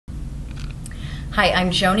Hi,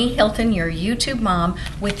 I'm Joni Hilton, your YouTube mom,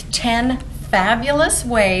 with 10 fabulous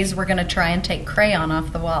ways we're going to try and take crayon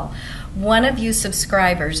off the wall. One of you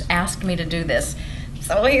subscribers asked me to do this,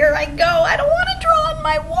 so here I go. I don't want to draw on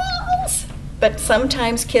my walls, but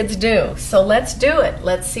sometimes kids do. So let's do it.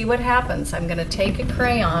 Let's see what happens. I'm going to take a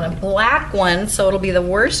crayon, a black one, so it'll be the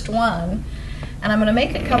worst one, and I'm going to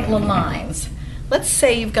make a couple of lines. Let's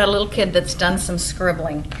say you've got a little kid that's done some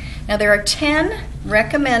scribbling. Now there are 10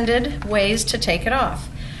 recommended ways to take it off.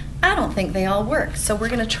 I don't think they all work, so we're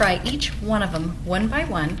going to try each one of them one by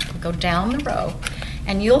one. We'll go down the row,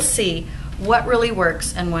 and you'll see what really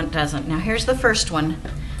works and what doesn't. Now here's the first one,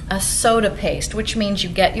 a soda paste, which means you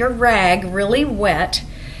get your rag really wet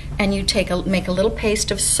and you make a little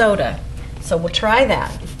paste of soda. So we'll try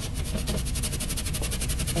that.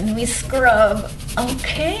 And we scrub.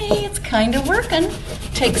 Okay, it's kind of working.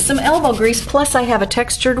 Take some elbow grease, plus I have a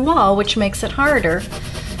textured wall, which makes it harder.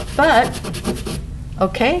 But,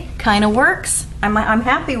 okay, kind of works. I'm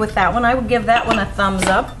happy with that one. I would give that one a thumbs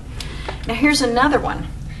up. Now here's another one.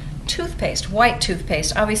 Toothpaste, white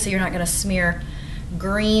toothpaste. Obviously you're not going to smear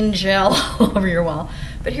green gel all over your wall.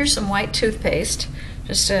 But here's some white toothpaste,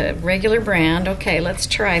 just a regular brand. Okay, let's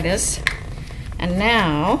try this. And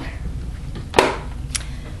now,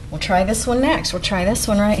 we'll try this one next. We'll try this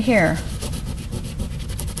one right here.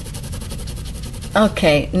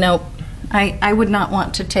 Okay, nope. I would not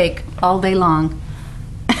want to take all day long.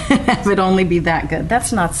 It would only be that good.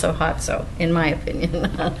 That's not so hot, so in my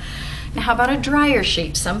opinion. Now how about a dryer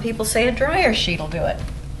sheet? Some people say a dryer sheet will do it.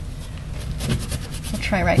 We'll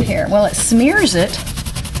try right here. Well, it smears it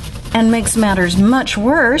and makes matters much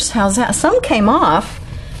worse. How's that? Some came off,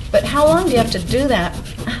 but how long do you have to do that?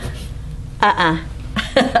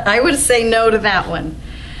 I would say no to that one.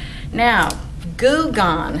 Now, Goo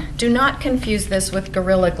Gone. Do not confuse this with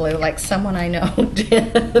Gorilla Glue like someone I know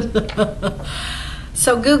did.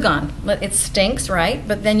 So Goo Gone, it stinks, right?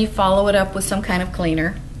 But then you follow it up with some kind of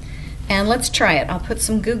cleaner. And let's try it. I'll put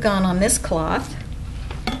some Goo Gone on this cloth.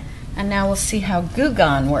 And now we'll see how Goo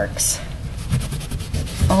Gone works.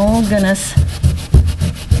 Oh goodness.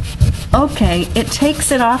 Okay, it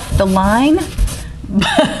takes it off the line,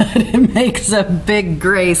 but it makes a big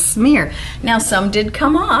gray smear. Now some did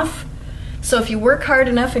come off, so if you work hard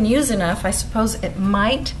enough and use enough, I suppose it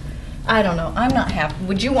might. I don't know, I'm not happy.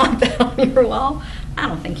 Would you want that on your wall? I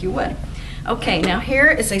don't think you would. Okay, now here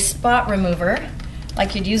is a spot remover,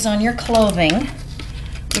 like you'd use on your clothing,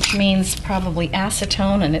 which means probably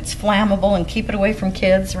acetone, and it's flammable and keep it away from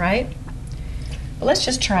kids, right? But let's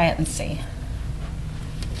just try it and see.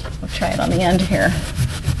 We'll try it on the end here.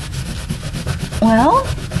 Well,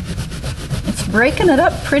 it's breaking it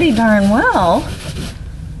up pretty darn well.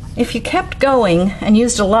 If you kept going and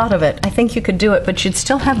used a lot of it, I think you could do it, but you'd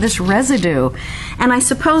still have this residue. And I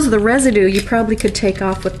suppose the residue you probably could take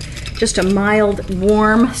off with just a mild,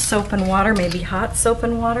 warm soap and water, maybe hot soap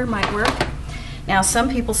and water might work. Now, some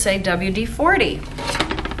people say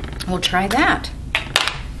WD-40. We'll try that.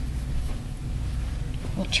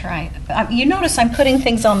 We'll try. You notice I'm putting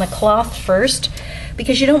things on the cloth first,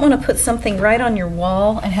 because you don't want to put something right on your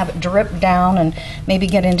wall and have it drip down and maybe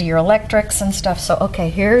get into your electrics and stuff. So, okay,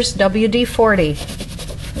 here's WD-40.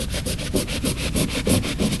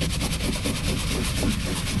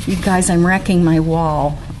 You guys, I'm wrecking my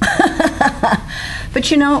wall. But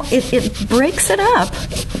you know, it breaks it up.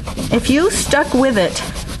 If you stuck with it,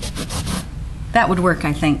 that would work,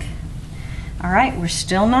 I think. All right, we're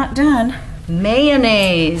still not done.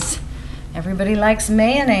 Mayonnaise. Everybody likes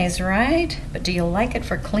mayonnaise, right? But do you like it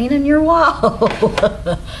for cleaning your wall?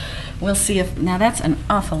 We'll see if, now that's an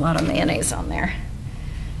awful lot of mayonnaise on there.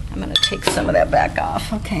 I'm gonna take some of that back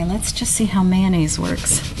off. Okay, let's just see how mayonnaise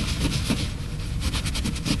works.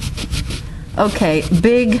 Okay,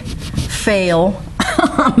 big fail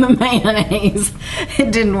on the mayonnaise.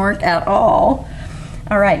 It didn't work at all.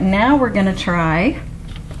 All right, now we're gonna try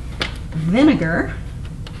vinegar,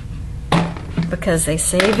 because they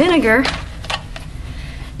say vinegar.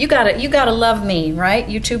 You gotta love me, right?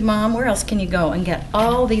 YouTube mom, where else can you go and get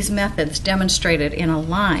all these methods demonstrated in a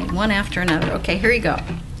line, one after another? Okay, here you go.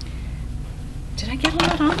 Did I get a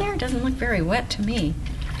lot on there? It doesn't look very wet to me.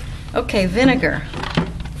 Okay, vinegar.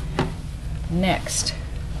 Next,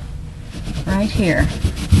 right here.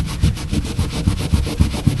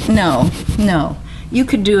 No. You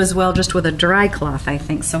could do as well just with a dry cloth, I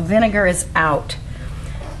think. So vinegar is out.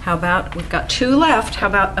 How about, we've got 2 left, how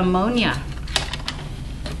about ammonia?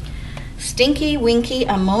 Stinky Winky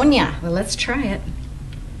ammonia. Well, let's try it.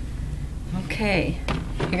 Okay,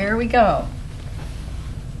 here we go.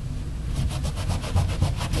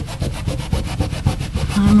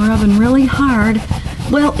 I'm rubbing really hard.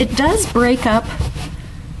 Well, it does break up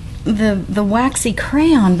the waxy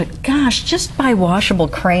crayon, but gosh, just buy washable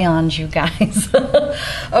crayons, you guys.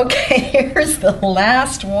 Okay, here's the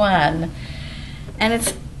last one. And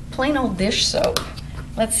it's plain old dish soap.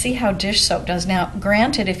 Let's see how dish soap does. Now,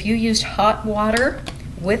 granted, if you used hot water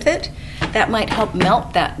with it, that might help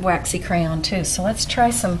melt that waxy crayon too. So let's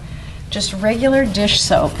try some just regular dish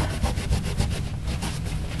soap.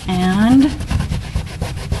 And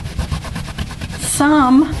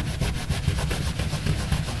some,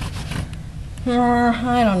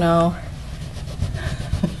 I don't know.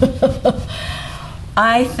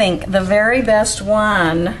 I think the very best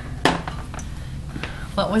one,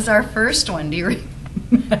 what was our first one? Do you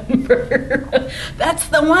remember? That's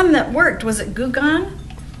the one that worked. Was it Goo Gone?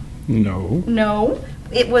 No. No.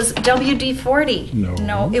 It was WD-40. No.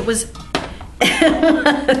 No, it was,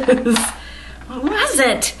 what was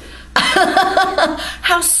it?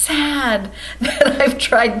 How sad that I've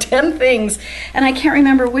tried 10 things and I can't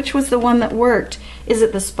remember which was the one that worked. Is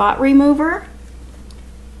it the spot remover?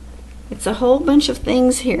 It's a whole bunch of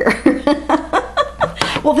things here.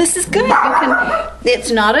 Well, this is good. You can,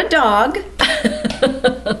 it's not a dog.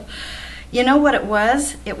 You know what it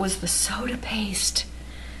was? It was the soda paste.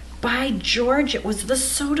 By George, it was the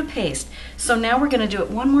soda paste. So now we're going to do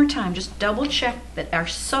it one more time. Just double check that our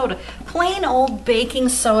soda, plain old baking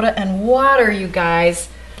soda and water, you guys.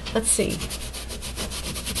 Let's see.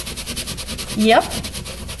 Yep.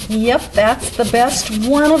 Yep, that's the best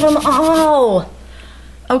one of them all.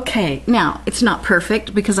 Okay, now, it's not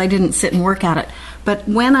perfect because I didn't sit and work at it. But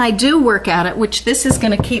when I do work at it, which this is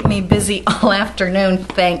going to keep me busy all afternoon,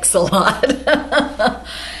 thanks a lot.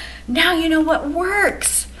 Now you know what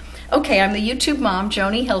works. Okay, I'm the YouTube mom,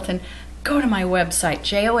 Joni Hilton. Go to my website,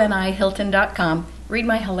 jonihilton.com. Read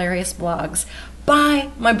my hilarious blogs.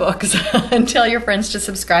 Buy my books and tell your friends to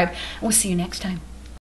subscribe. We'll see you next time.